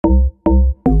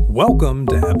Welcome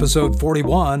to episode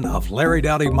 41 of Larry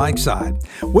Dowdy Mike's Side.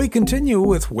 We continue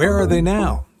with Where Are They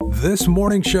Now? This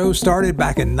morning show started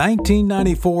back in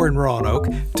 1994 in Roanoke.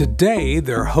 Today,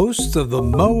 they're hosts of the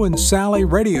Mo and Sally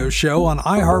radio show on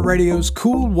iHeartRadio's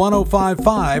Cool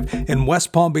 105.5 in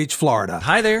West Palm Beach, Florida.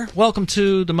 Hi there. Welcome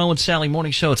to the Mo and Sally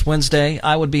morning show. It's Wednesday.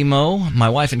 I would be Mo, my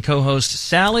wife and co-host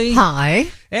Sally. Hi.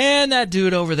 And that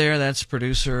dude over there, that's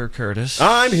producer Curtis.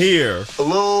 I'm here.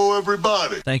 Hello,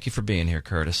 everybody. Thank you for being here,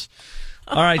 Curtis.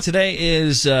 All right, today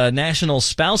is National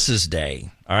Spouses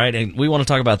Day. All right, and we want to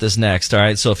talk about this next. All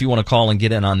right, so if you want to call and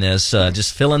get in on this,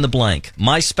 just fill in the blank.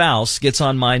 My spouse gets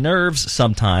on my nerves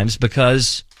sometimes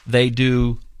because they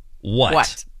do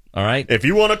what? All right? If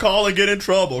you want to call and get in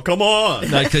trouble, come on.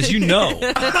 Because you know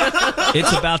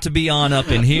it's about to be on up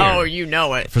in here. Oh, you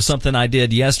know it. For something I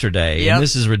did yesterday. Yep. And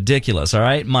this is ridiculous, all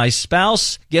right? My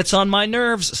spouse gets on my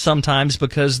nerves sometimes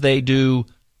because they do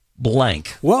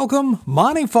blank. Welcome,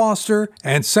 Monty Foster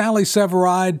and Sally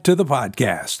Severide to the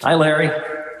podcast. Hi, Larry.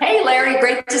 Hey, Larry,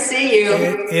 great to see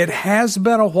you. It has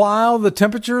been a while. The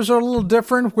temperatures are a little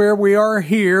different where we are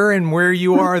here and where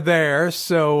you are there.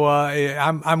 So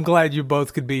I'm glad you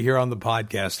both could be here on the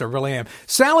podcast. I really am.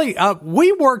 Sally,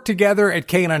 we worked together at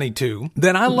K92.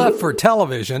 Then I left for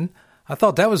television. I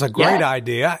thought that was a great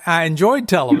idea. I enjoyed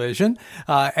television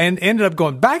and ended up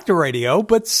going back to radio.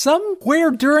 But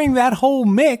somewhere during that whole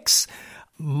mix,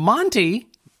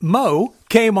 Mo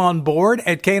came on board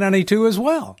at K92 as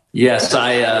well. Yes,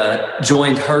 I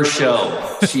joined her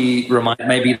show. She reminded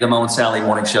maybe the Mo and Sally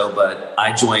morning show, but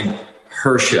I joined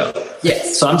her show.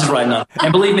 Yes. So I'm just writing up.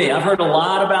 And believe me, I've heard a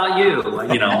lot about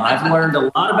you. You know, I've learned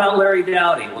a lot about Larry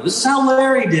Dowdy. Well, this is how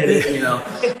Larry did it, you know.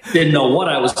 Didn't know what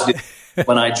I was doing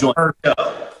when I joined her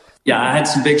show. Yeah, I had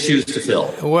some big shoes to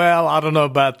fill. Well, I don't know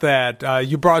about that.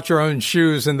 You brought your own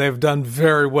shoes, and they've done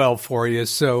very well for you.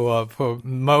 So, for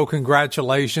Mo,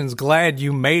 congratulations. Glad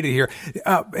you made it here.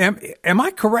 Am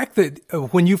I correct that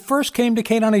when you first came to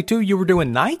K92, you were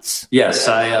doing nights? Yes,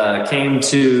 I came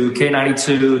to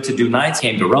K92 to do nights,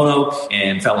 came to Roanoke,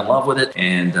 and fell in love with it.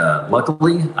 And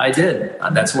luckily, I did.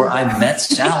 That's where I met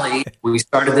Sally. We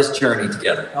started this journey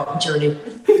together. Journey.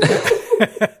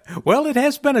 Well, it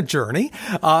has been a journey.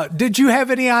 Did you have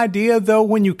any idea, though,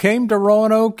 when you came to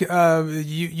Roanoke,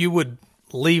 you would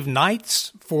leave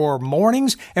nights for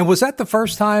mornings? And was that the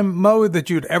first time, Mo, that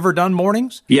you'd ever done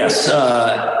mornings? Yes.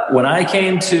 When I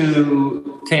came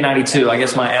to K92, I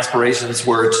guess my aspirations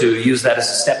were to use that as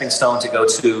a stepping stone to go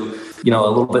to, you know, a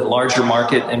little bit larger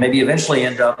market and maybe eventually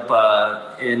end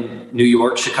up in New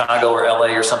York, Chicago, or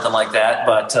LA or something like that.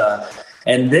 But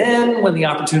and then when the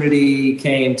opportunity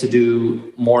came to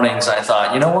do mornings, I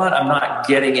thought, you know what? I'm not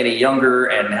getting any younger,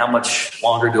 and how much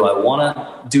longer do I want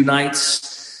to do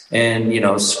nights and, you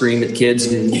know, scream at kids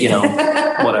and, you know,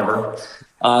 whatever.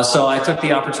 So I took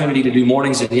the opportunity to do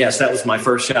mornings, and yes, that was my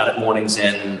first shot at mornings,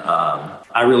 and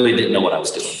I really didn't know what I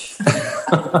was doing.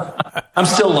 I'm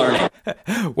still learning.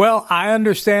 Well, I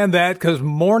understand that because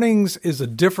mornings is a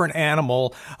different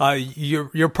animal.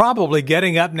 You're probably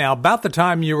getting up now about the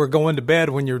time you were going to bed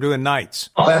when you were doing nights.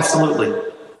 Oh, absolutely.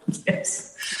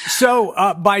 Yes.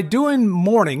 So by doing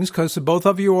mornings, because both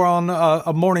of you are on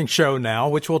a morning show now,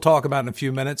 which we'll talk about in a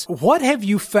few minutes, what have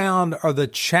you found are the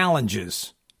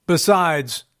challenges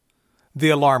besides the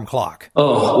alarm clock?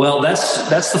 Oh, well,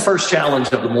 that's the first challenge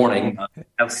of the morning. I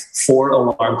have 4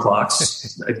 alarm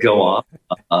clocks that go off,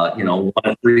 you know, one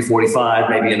at 3:45,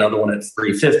 maybe another one at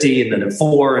 3:50, and then at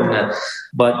 4.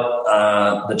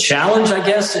 But the challenge, I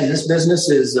guess, in this business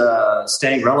is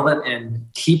staying relevant and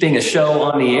keeping a show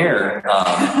on the air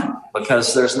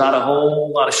because there's not a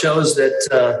whole lot of shows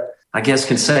that I guess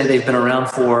can say they've been around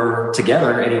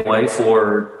together anyway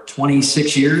for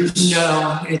 26 years.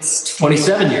 No, it's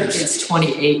 27 years. It's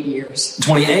 28 years.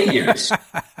 28 years.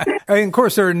 And of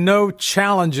course, there are no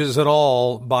challenges at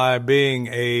all by being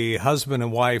a husband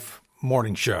and wife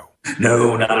morning show.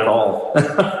 No, not at all.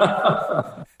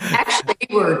 Actually,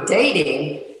 we were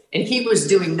dating, and he was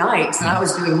doing nights, and I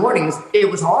was doing mornings. It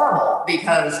was horrible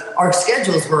because our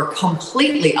schedules were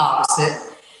completely opposite.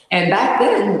 And back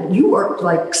then, you worked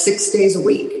like 6 days a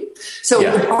week. So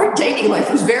our dating life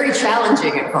was very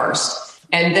challenging at first.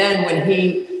 And then when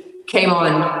he came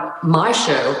on my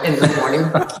show in the morning,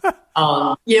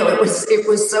 you know, it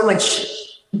was so much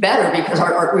better because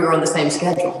we were on the same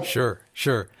schedule. Sure.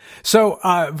 So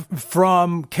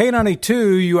from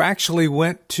K92, you actually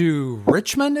went to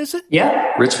Richmond, is it?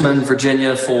 Yeah. Richmond,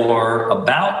 Virginia for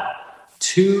about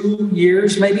 2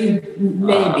 years, maybe?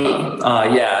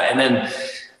 Yeah. And then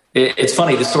it's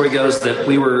funny. The story goes that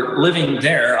we were living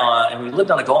there and we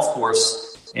lived on a golf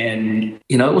course And,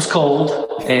 it was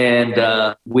cold.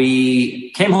 And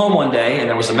we came home one day and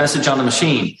there was a message on the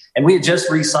machine. And we had just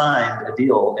re-signed a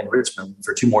deal in Richmond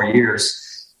for 2 more years.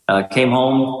 Came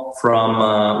home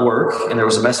from work and there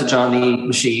was a message on the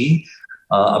machine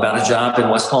about a job in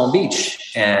West Palm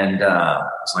Beach. And I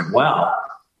was like, wow,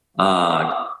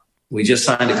 we just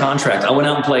signed a contract. I went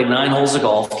out and played 9 holes of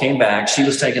golf, came back. She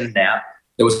was taking a nap.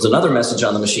 There was another message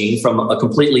on the machine from a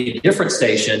completely different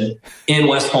station in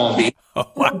West Palm Beach.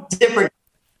 Different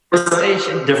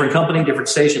station. Different company, different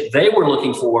station. They were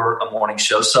looking for a morning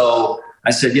show. So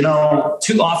I said, 2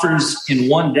 offers in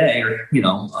one day, or,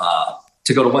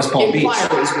 to go to West Palm Beach.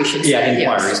 Inquiries, we should say. Yeah,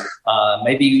 inquiries. Yes.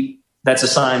 Maybe that's a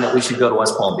sign that we should go to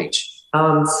West Palm Beach.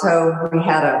 So we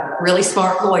had a really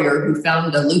smart lawyer who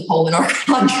found a loophole in our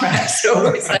contract.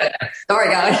 So we said, sorry,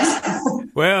 guys.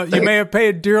 Well, you may have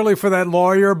paid dearly for that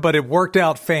lawyer, but it worked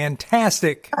out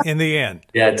fantastic in the end.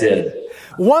 Yeah, it did.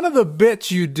 One of the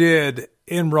bits you did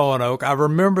in Roanoke, I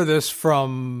remember this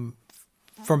from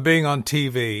being on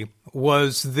TV,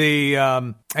 was the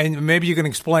and maybe you can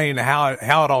explain how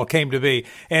it all came to be.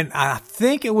 And I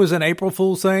think it was an April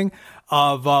Fool's thing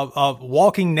of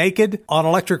walking naked on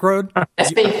Electric Road.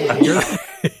 That's me.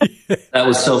 That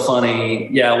was so funny.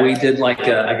 Yeah, we did like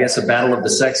I guess a Battle of the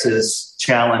Sexes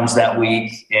challenge that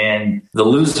week, and the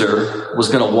loser was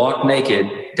going to walk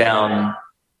naked down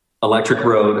Electric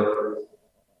Road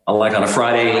like on a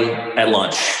Friday at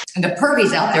lunch. And the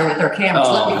pervies out there with their cameras,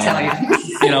 let me tell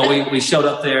you. We showed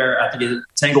up there at the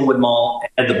Tanglewood Mall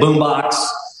at the boombox.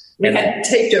 We had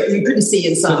taped it. We couldn't see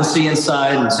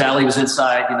inside. And Sally was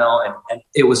inside, and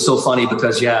it was so funny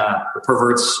because, the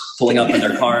perverts pulling up in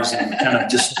their cars and kind of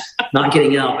just not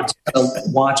getting out, but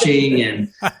watching.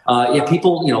 And,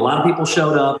 people, a lot of people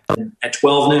showed up. And at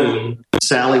 12 noon,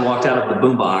 Sally walked out of the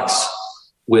boombox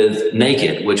with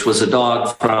Naked, which was a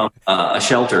dog from a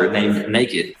shelter named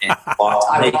Naked, and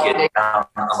walked naked down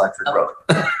Electric Road.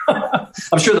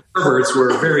 I'm sure the perverts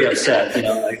were very upset,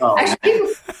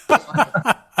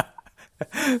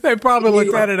 They probably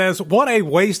looked at it as, what a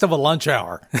waste of a lunch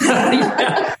hour.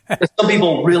 Yeah. Some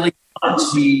people really thought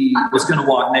she was going to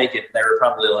walk naked. They were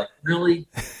probably like, really?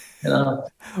 Well,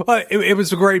 it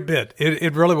was a great bit.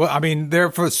 It really was. I mean,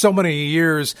 there for so many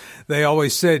years, they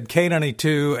always said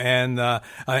K92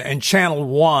 and Channel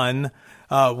 1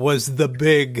 was the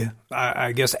big,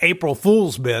 I guess, April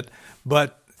Fool's bit.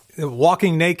 But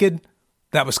walking naked,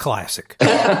 that was classic.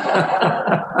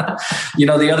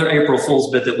 The other April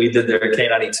Fool's bit that we did there at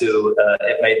K92,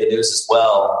 it made the news as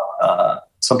well.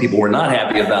 Some people were not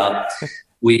happy about.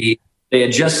 They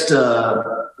had just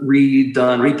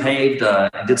repaved,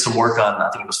 and did some work on, I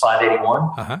think it was 581.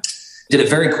 Uh-huh. Did it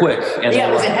very quick. And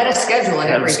it was ahead of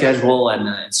schedule.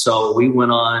 And so we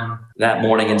went on that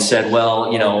morning and said, well,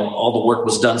 all the work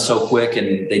was done so quick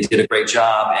and they did a great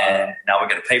job and now we're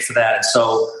going to pay for that. And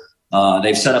so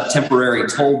they've set up temporary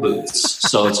toll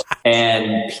booths.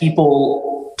 And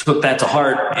people took that to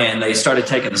heart and they started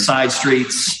taking the side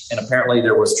streets, and apparently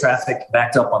there was traffic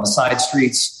backed up on the side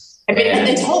streets. I mean, and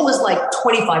the toll was like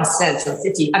 25 cents or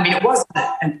 50. I mean, it wasn't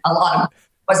a lot of, it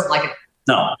wasn't like a.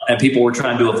 No, and people were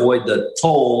trying to avoid the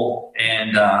toll,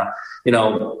 and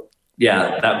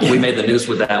we made the news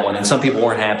with that one, and some people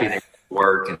weren't happy. They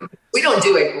work. And we don't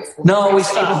do it. No, we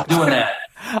stopped doing that.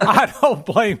 I don't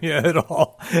blame you at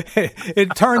all.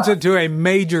 It turns into a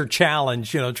major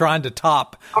challenge, trying to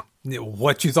top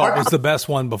what you thought was the best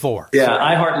one before. Yeah,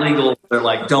 iHeart Legal, they're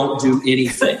like, don't do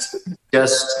anything.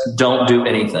 Just don't do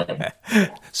anything.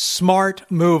 Smart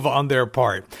move on their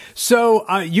part. So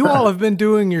you all have been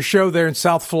doing your show there in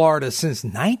South Florida since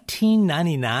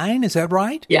 1999. Is that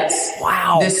right? Yes.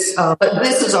 Wow. But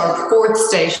this is our 4th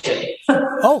station.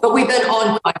 Oh. But we've been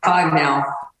on 5 now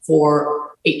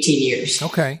for 18 years.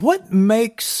 Okay. What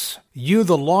makes you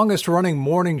the longest running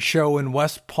morning show in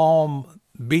West Palm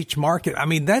Beach market? I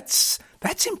mean, that's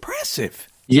impressive.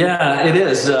 Yeah, it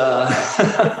is.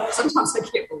 Sometimes I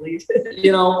can't believe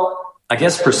it. I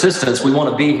guess persistence. We want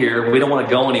to be here. We don't want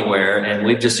to go anywhere. And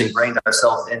we've just ingrained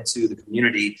ourselves into the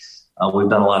community. We've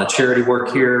done a lot of charity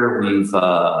work here. We've,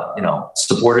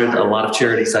 supported a lot of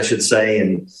charities, I should say.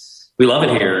 And we love it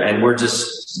here. And we're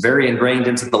just very ingrained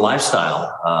into the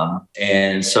lifestyle.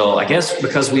 And so I guess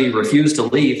because we refuse to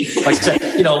leave, like I said,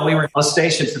 we were on a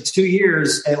station for 2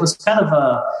 years. And it was kind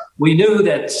of we knew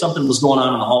that something was going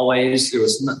on in the hallways. It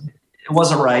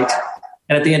wasn't right.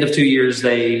 And at the end of 2 years,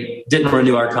 they didn't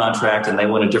renew our contract and they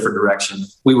went a different direction.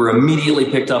 We were immediately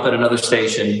picked up at another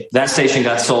station. That station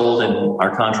got sold and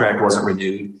our contract wasn't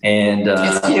renewed. And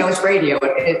it's radio.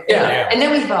 And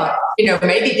then we thought,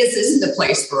 maybe this isn't the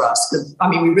place for us. Because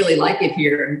we really like it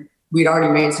here. And we'd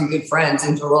already made some good friends.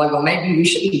 And so we're like, well, maybe we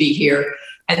shouldn't be here.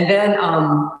 And then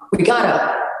we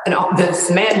got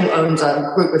this man who owns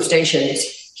a group of stations.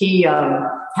 He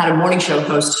had a morning show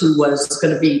host who was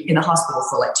going to be in the hospital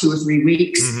for like 2 or 3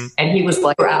 weeks. And he was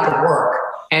like, we're out of work.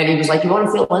 And he was like, you want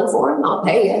to fill in for him? I'll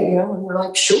pay you, And we're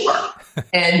like, sure.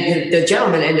 And the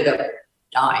gentleman ended up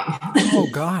dying. Oh,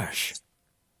 gosh.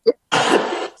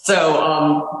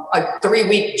 So a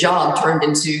 3-week job turned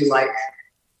into like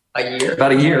a year.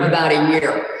 About a year.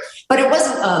 But it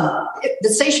wasn't, the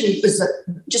station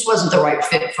just wasn't the right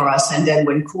fit for us. And then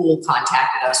when Cool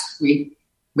contacted us, we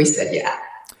said, yeah.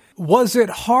 Was it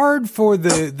hard for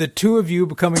the two of you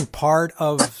becoming part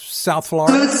of South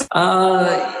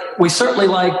Florida? We certainly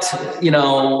liked,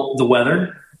 the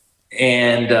weather.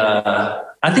 And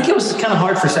I think it was kind of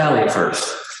hard for Sally at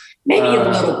first. Maybe a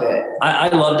little bit. I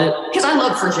loved it. Because I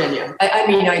love Virginia. I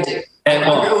mean, I do. And,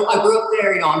 I grew up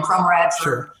there, I'm from Radford.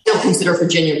 Sure. Still consider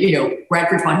Virginia,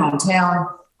 Radford's my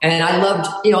hometown. And I loved,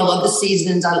 I loved the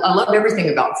seasons. I loved everything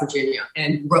about Virginia.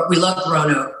 And we loved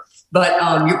Roanoke. But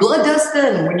your blood does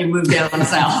thin when you move down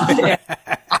south.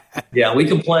 Yeah, we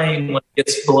complain when it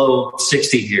gets below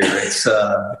 60 here. It's,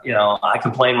 I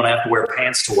complain when I have to wear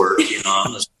pants to work.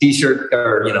 I'm a t-shirt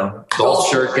or, golf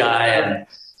shirt guy. And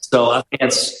so I have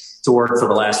pants to work for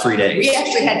the last 3 days. We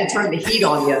actually had to turn the heat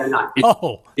on the other night.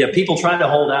 Oh. Yeah, people trying to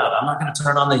hold out. I'm not going to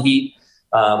turn on the heat.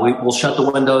 We'll shut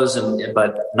the windows,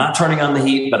 but not turning on the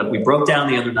heat. But we broke down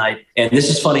the other night. And this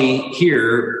is funny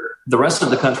here. The rest of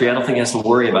the country, I don't think has to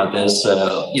worry about this. I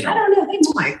don't know. They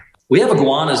might. We have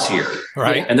iguanas here,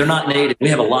 right? And they're not native. We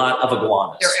have a lot of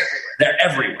iguanas. They're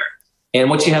everywhere. And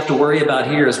what you have to worry about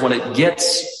here is when it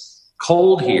gets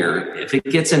cold here, if it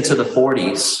gets into the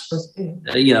 40s,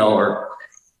 or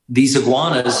these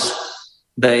iguanas,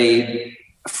 they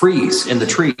freeze in the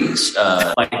trees.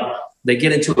 Like they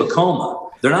get into a coma.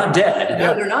 They're not dead.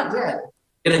 No, they're not dead.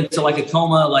 Get into like a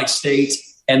coma-like state,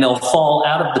 and they'll fall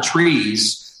out of the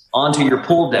trees onto your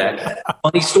pool deck.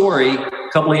 Funny story, a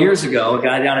couple of years ago, a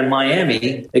guy down in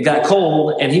Miami, it got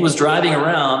cold and he was driving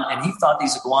around and he thought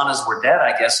these iguanas were dead,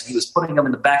 I guess, and he was putting them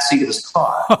in the back seat of his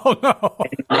car. Oh, no.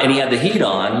 And he had the heat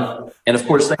on, and of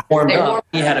course they warmed up.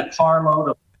 He had a carload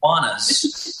of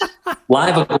iguanas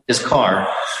live in his car.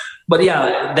 But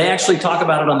yeah, they actually talk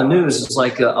about it on the news. It's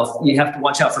like you have to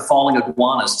watch out for falling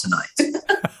iguanas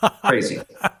tonight. Crazy.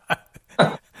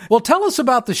 Well, tell us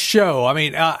about the show. I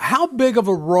mean, how big of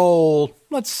a role?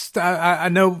 I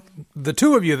know the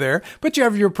two of you there, but you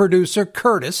have your producer,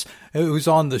 Curtis, who's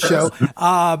on the show.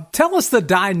 Tell us the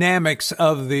dynamics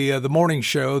of the morning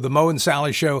show, the Mo and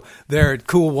Sally show there at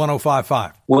Cool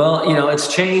 105.5. Well,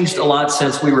 it's changed a lot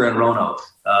since we were in Roanoke.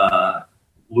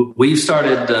 We've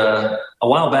started, a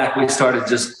while back, we started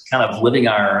just kind of living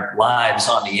our lives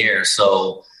on the air.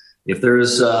 So if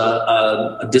there's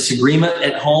a disagreement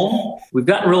at home, we've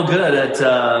gotten real good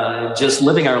at just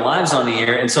living our lives on the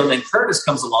air. And so then Curtis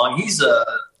comes along. He's a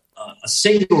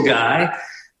single guy.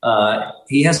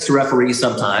 He has to referee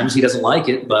sometimes. He doesn't like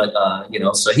it, but,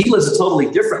 so he lives a totally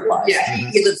different life. Yeah,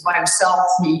 he lives by himself.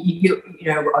 He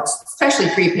especially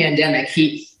pre-pandemic,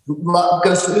 he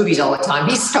goes to movies all the time.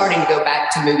 He's starting to go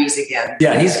back to movies again.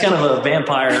 Yeah, he's kind of a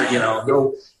vampire.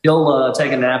 He'll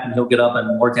take a nap and he'll get up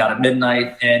and work out at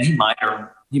midnight, and he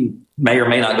may or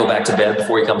may not go back to bed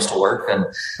before he comes to work.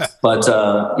 But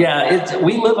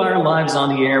we live our lives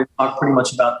on the air. We talk pretty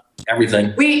much about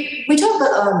everything. We talk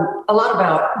a lot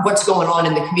about what's going on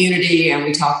in the community, and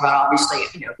we talk about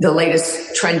obviously the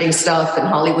latest trending stuff and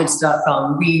Hollywood stuff.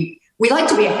 We like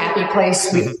to be a happy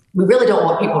place. We really don't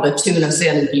want people to tune us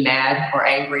in and be mad or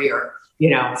angry or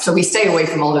so we stay away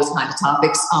from all those kinds of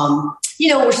topics.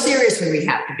 We're serious when we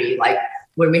have to be, like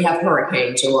when we have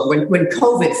hurricanes or when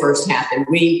COVID first happened,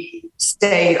 we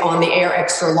stayed on the air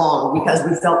extra long because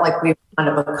we felt like we were kind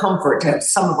of a comfort to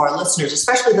some of our listeners,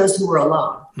 especially those who were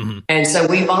alone. Mm-hmm. And so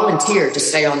we volunteered to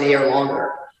stay on the air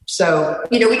longer. So,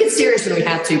 we get serious when we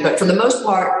have to, but for the most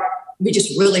part, we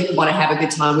just really want to have a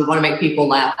good time. We want to make people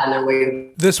laugh on their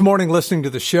way. This morning, listening to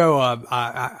the show,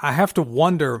 I have to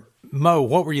wonder, Mo,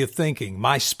 what were you thinking?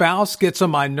 My spouse gets on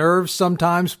my nerves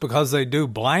sometimes because they do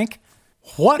blank.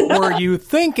 What were you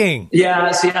thinking?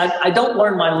 Yeah, see, I don't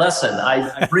learn my lesson.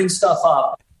 I bring stuff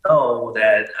up, know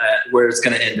that where it's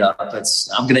going to end up.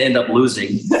 I'm going to end up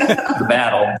losing the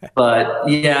battle. But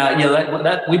yeah,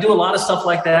 that we do a lot of stuff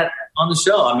like that on the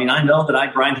show. I mean, I know that I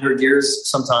grind her gears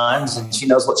sometimes, and she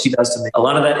knows what she does to me. A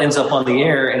lot of that ends up on the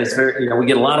air, and it's very, we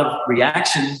get a lot of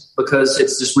reaction because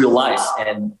it's just real life,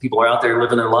 and people are out there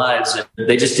living their lives, and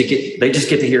they just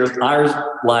get to hear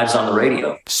our lives on the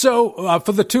radio. So,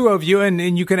 for the two of you,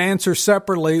 and you can answer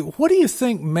separately, what do you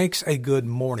think makes a good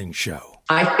morning show?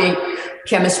 I think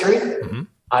chemistry.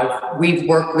 Mm-hmm. We've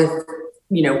worked with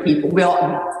people.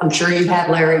 I'm sure you have,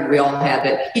 Larry. We all have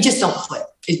it. You just don't click.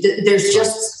 There's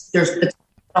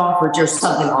off or just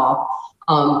something off.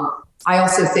 I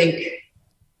also think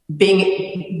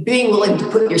being willing to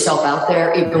put yourself out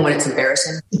there, even when it's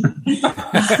embarrassing,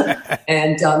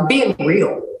 and being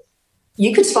real.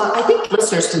 You could spot. I think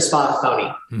listeners can spot a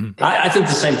phony. Mm-hmm. I think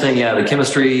the same thing. Yeah, the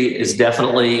chemistry is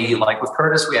definitely, like with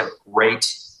Curtis, we have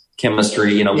great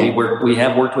chemistry. We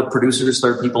have worked with producers,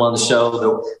 third people on the show.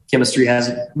 The chemistry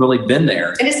hasn't really been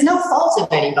there, and it's no fault of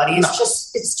anybody.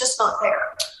 It's just not there.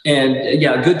 And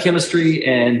yeah, good chemistry.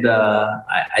 And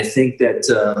I think that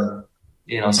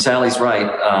Sally's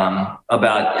right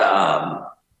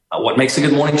about what makes a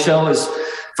good morning show is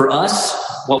for us.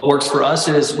 What works for us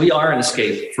is we are an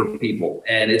escape for people,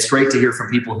 and it's great to hear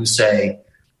from people who say,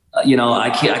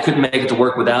 I couldn't make it to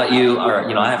work without you, or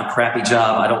I have a crappy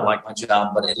job, I don't like my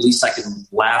job, but at least I can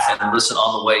laugh and listen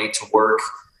on the way to work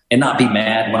and not be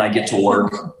mad when I get to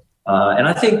work. And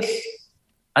I think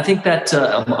that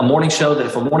a morning show, that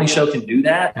if a morning show can do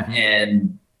that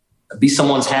and be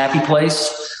someone's happy place,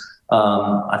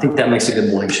 I think that makes a good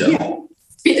morning show. Yeah.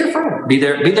 Be their friend. Be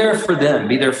there for them.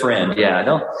 Be their friend.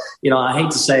 Yeah. I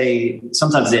hate to say,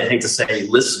 sometimes I hate to say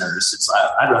listeners.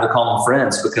 I'd rather call them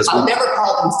friends because I'll never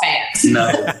call them fans.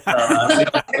 No,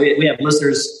 we have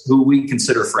listeners who we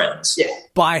consider friends. Yeah.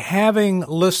 By having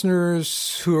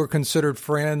listeners who are considered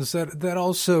friends, that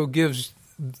also gives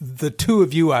the two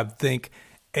of you, I think,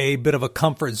 a bit of a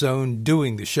comfort zone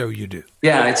doing the show you do.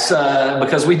 Yeah, it's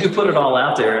because we do put it all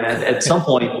out there. And at some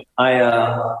point,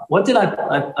 what did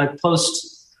I post?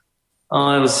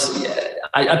 I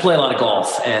play a lot of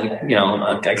golf, and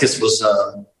I guess it was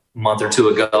a month or two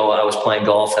ago. I was playing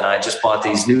golf, and I just bought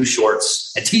these new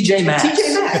shorts at TJ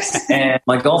Maxx. And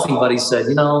my golfing buddy said,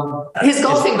 his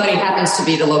golfing buddy happens to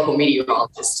be the local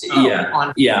meteorologist.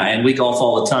 Yeah, and we golf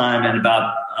all the time. And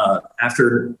about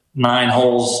after 9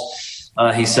 holes,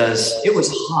 he says it was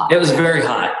hot. It was very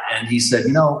hot, and he said,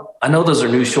 I know those are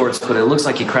new shorts, but it looks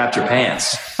like you crapped your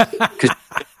pants.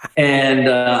 And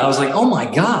I was like, oh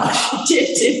my gosh.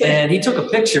 And he took a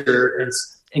picture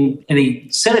and he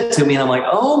sent it to me, and I'm like,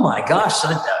 oh my gosh,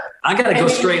 I got to go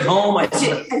straight home. And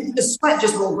the sweat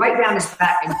just rolled right down his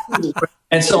back and cool.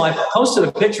 And so I posted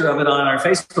a picture of it on our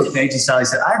Facebook page, and Sally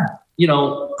said, I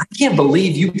can't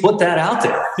believe you put that out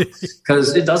there,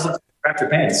 because it does look like crap your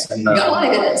pants. And, you got a lot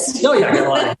of hits. Oh, yeah, I got a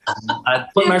lot of hits. I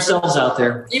put ourselves out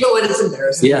there. Even when it's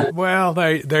embarrassing. Yeah. Well,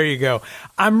 there you go.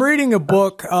 I'm reading a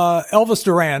book, Elvis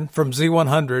Duran from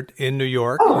Z100 in New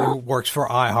York, who works for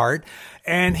iHeart,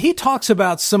 and he talks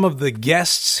about some of the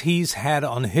guests he's had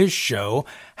on his show.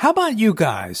 How about you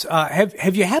guys?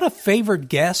 Have you had a favorite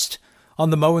guest on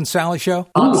the Mo and Sally show?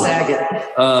 Bob Saget.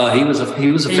 He was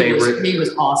a favorite. He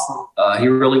was awesome. He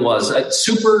really was a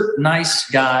super nice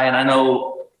guy, and I know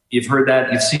you've heard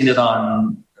that. You've seen it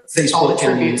on Facebook, all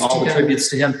the tributes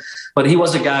to him. But he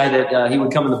was a guy that he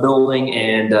would come in the building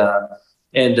and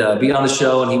be on the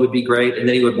show, and he would be great. And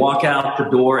then he would walk out the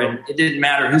door, and it didn't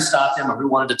matter who stopped him or who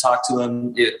wanted to talk to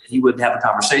him. He would have a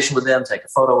conversation with them, take a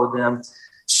photo with them.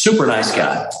 Super nice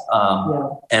guy.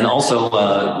 And also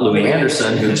Louis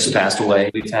Anderson, who just passed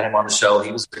away. We've had him on the show.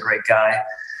 He was a great guy.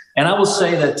 And I will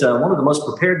say that one of the most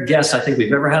prepared guests I think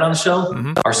we've ever had on the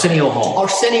show, Arsenio Hall.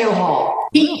 Arsenio Hall.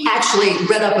 He actually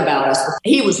read up about us.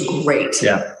 He was great.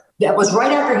 Yeah. That was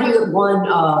right after he won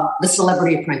The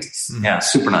Celebrity Apprentice. Yeah,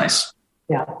 super nice.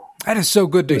 Yeah. That is so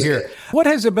good to hear. What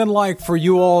has it been like for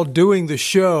you all doing the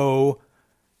show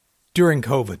during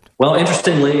COVID? Well,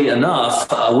 interestingly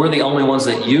enough, we're the only ones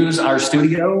that use our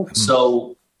studio.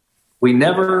 So we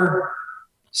never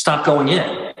stopped going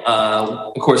in.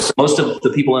 Of course, most of the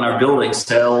people in our building,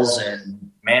 sales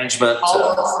and management, all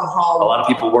work from home. A lot of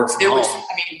people work from home.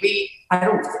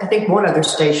 I think one other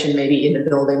station maybe in the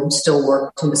building still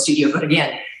worked in the studio. But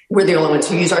again, we're the only ones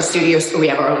who use our studio. So we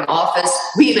have our own office.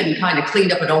 We even kind of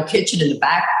cleaned up an old kitchen in the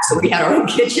back. So we had our own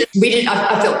kitchen.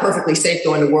 I felt perfectly safe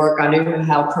going to work. I knew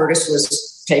how Curtis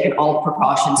was taking all the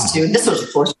precautions too. And this was,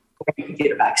 of course, before you could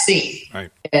get a vaccine.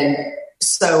 Right. And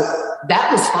so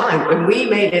that was fine. When we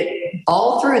made it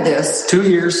all through this. 2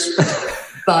 years.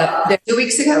 But 2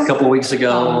 weeks ago? A couple of weeks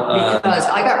ago. Because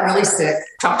I got really sick,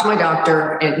 talked to my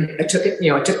doctor, and I took it,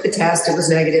 I took the test, it was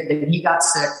negative, and he got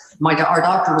sick. Our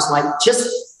doctor was like, just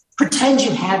pretend you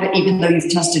have it, even though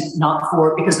you've tested not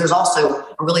for it, because there's also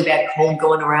a really bad cold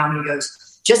going around. He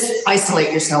goes, just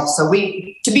isolate yourself. So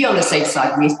to be on the safe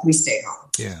side, we stayed home.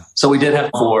 Yeah. So we did have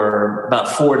for about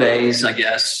 4 days, I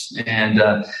guess, and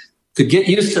could get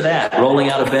used to that, rolling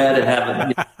out of bed and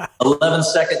having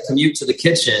 11-second commute to the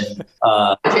kitchen.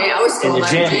 I was still in your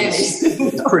jammies.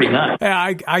 It's pretty nice.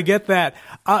 Yeah, I get that.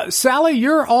 Sally,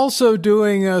 you're also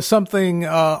doing something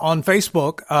on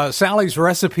Facebook, Sally's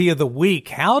Recipe of the Week.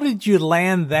 How did you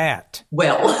land that?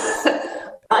 Well,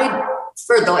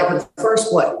 for the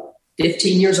first,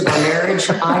 15 years of our marriage,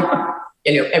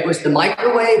 it was the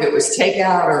microwave, it was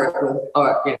takeout,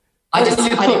 or I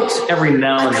cooked every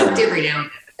now and then.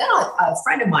 Then a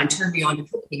friend of mine turned me on to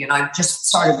cooking, and I just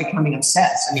started becoming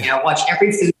obsessed. I mean, I watched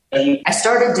every food. I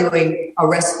started doing a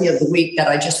recipe of the week that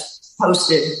I just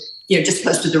posted. Just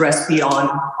posted the recipe on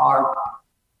our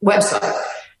website.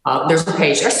 There's a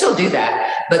page. I still do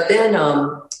that, but then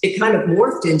it kind of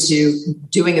morphed into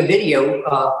doing a video.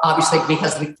 Obviously,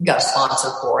 because we got a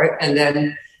sponsor for it, and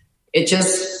then it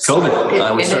just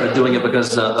COVID. We started doing it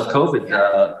because of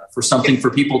COVID for something for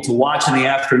people to watch in the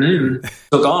afternoon.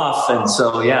 Took off, and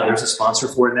so there's a sponsor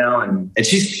for it now. And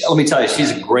she's, let me tell you,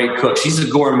 she's a great cook. She's a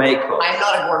gourmet cook. I'm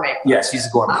not a gourmet cook. Yes, she's a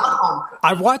gourmet cook.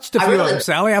 I've watched a few of them,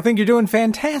 Sally. I think you're doing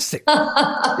fantastic.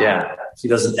 Yeah, she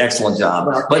does an excellent job.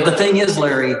 But the thing is,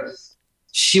 Larry,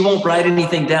 she won't write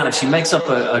anything down. If she makes up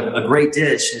a great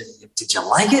dish, did you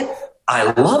like it?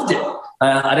 I loved it.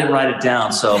 I didn't write it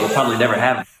down, so we'll probably never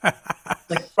have it.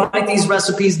 Write these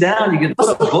recipes down. You can put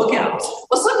a book out.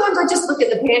 Well, sometimes I just look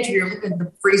at the pantry or look at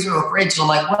the freezer or fridge, and I'm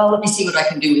like, well, let me see what I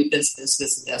can do with this, and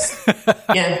this.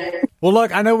 Yeah. Well,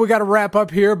 look, I know we got to wrap up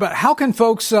here, but how can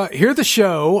folks hear the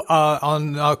show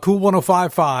on Cool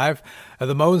 105.5,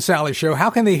 the Mo and Sally Show? How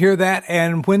can they hear that?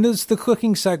 And when does the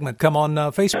cooking segment come on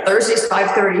Facebook? Thursdays,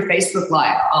 5:30, Facebook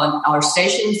Live on our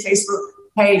station's Facebook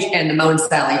page and the Mo and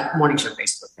Sally Morning Show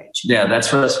Facebook page. Yeah,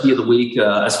 that's Recipe of the Week.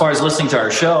 As far as listening to our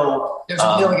show, there's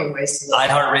a million ways to listen.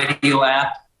 iHeartRadio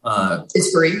app.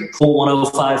 It's free. Cool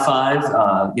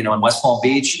 105.5, in West Palm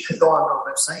Beach. You could go on our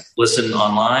website. Listen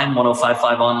online,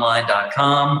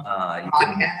 1055online.com.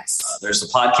 There's the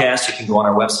podcast. You can go on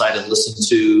our website and listen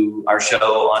to our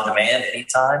show on demand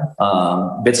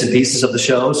anytime. Bits and pieces of the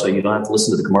show, so you don't have to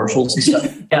listen to the commercials and stuff.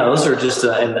 Yeah, those are just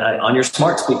and on your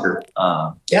smart speaker.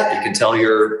 You can tell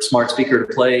your smart speaker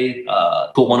to play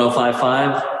Cool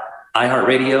 105.5,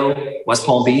 iHeartRadio, West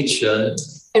Palm Beach. And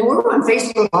we're on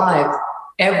Facebook Live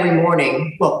every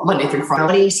morning, Monday through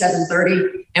Friday,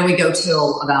 7:30, and we go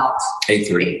till about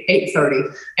 8:30.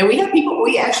 And we have people,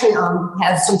 we actually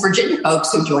have some Virginia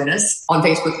folks who join us on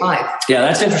Facebook Live. Yeah,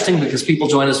 that's interesting because people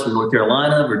join us from North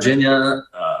Carolina, Virginia,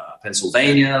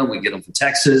 Pennsylvania. We get them from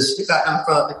Texas. We've got them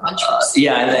from other countries.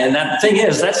 And that thing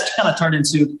is, that's kind of turned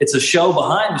into, it's a show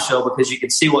behind the show because you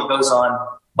can see what goes on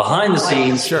behind the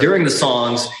scenes during the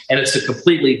songs, and it's a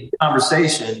completely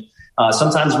conversation.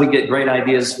 Sometimes we get great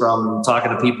ideas from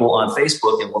talking to people on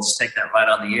Facebook, and we'll just take that right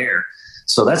on the air.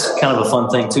 So that's kind of a fun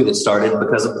thing, too, that started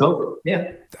because of COVID.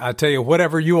 Yeah. I tell you,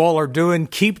 whatever you all are doing,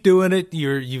 keep doing it.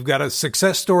 You've got a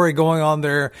success story going on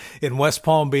there in West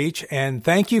Palm Beach. And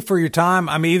thank you for your time.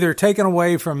 I'm either taken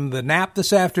away from the nap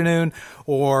this afternoon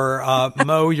or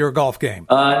Mo, your golf game.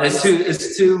 It's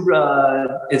too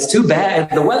bad.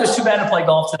 The weather's too bad to play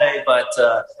golf today, but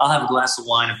I'll have a glass of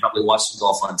wine and probably watch some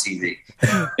golf on TV.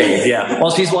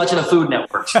 While she's watching a Food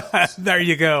Network. There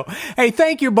you go. Hey,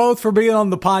 thank you both for being on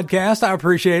the podcast. I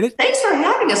appreciate it. Thanks for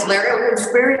having us, Larry. It was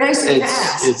very nice to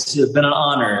have. It's been an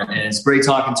honor, and it's great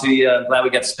talking to you. I'm glad we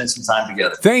got to spend some time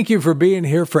together. Thank you for being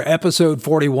here for episode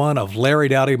 41 of Larry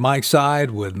Dowdy Mike's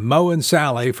Side with Mo and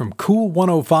Sally from Cool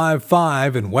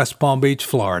 105.5 in West Palm Beach,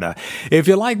 Florida. If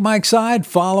you like Mike's Side,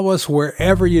 follow us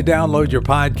wherever you download your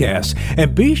podcasts.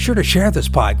 And be sure to share this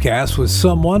podcast with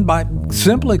someone by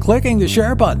simply clicking the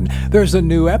share button. There's a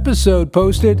new episode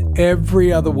posted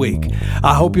every other week.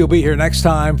 I hope you'll be here next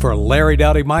time for Larry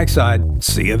Dowdy Mike's Side.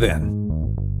 See you then.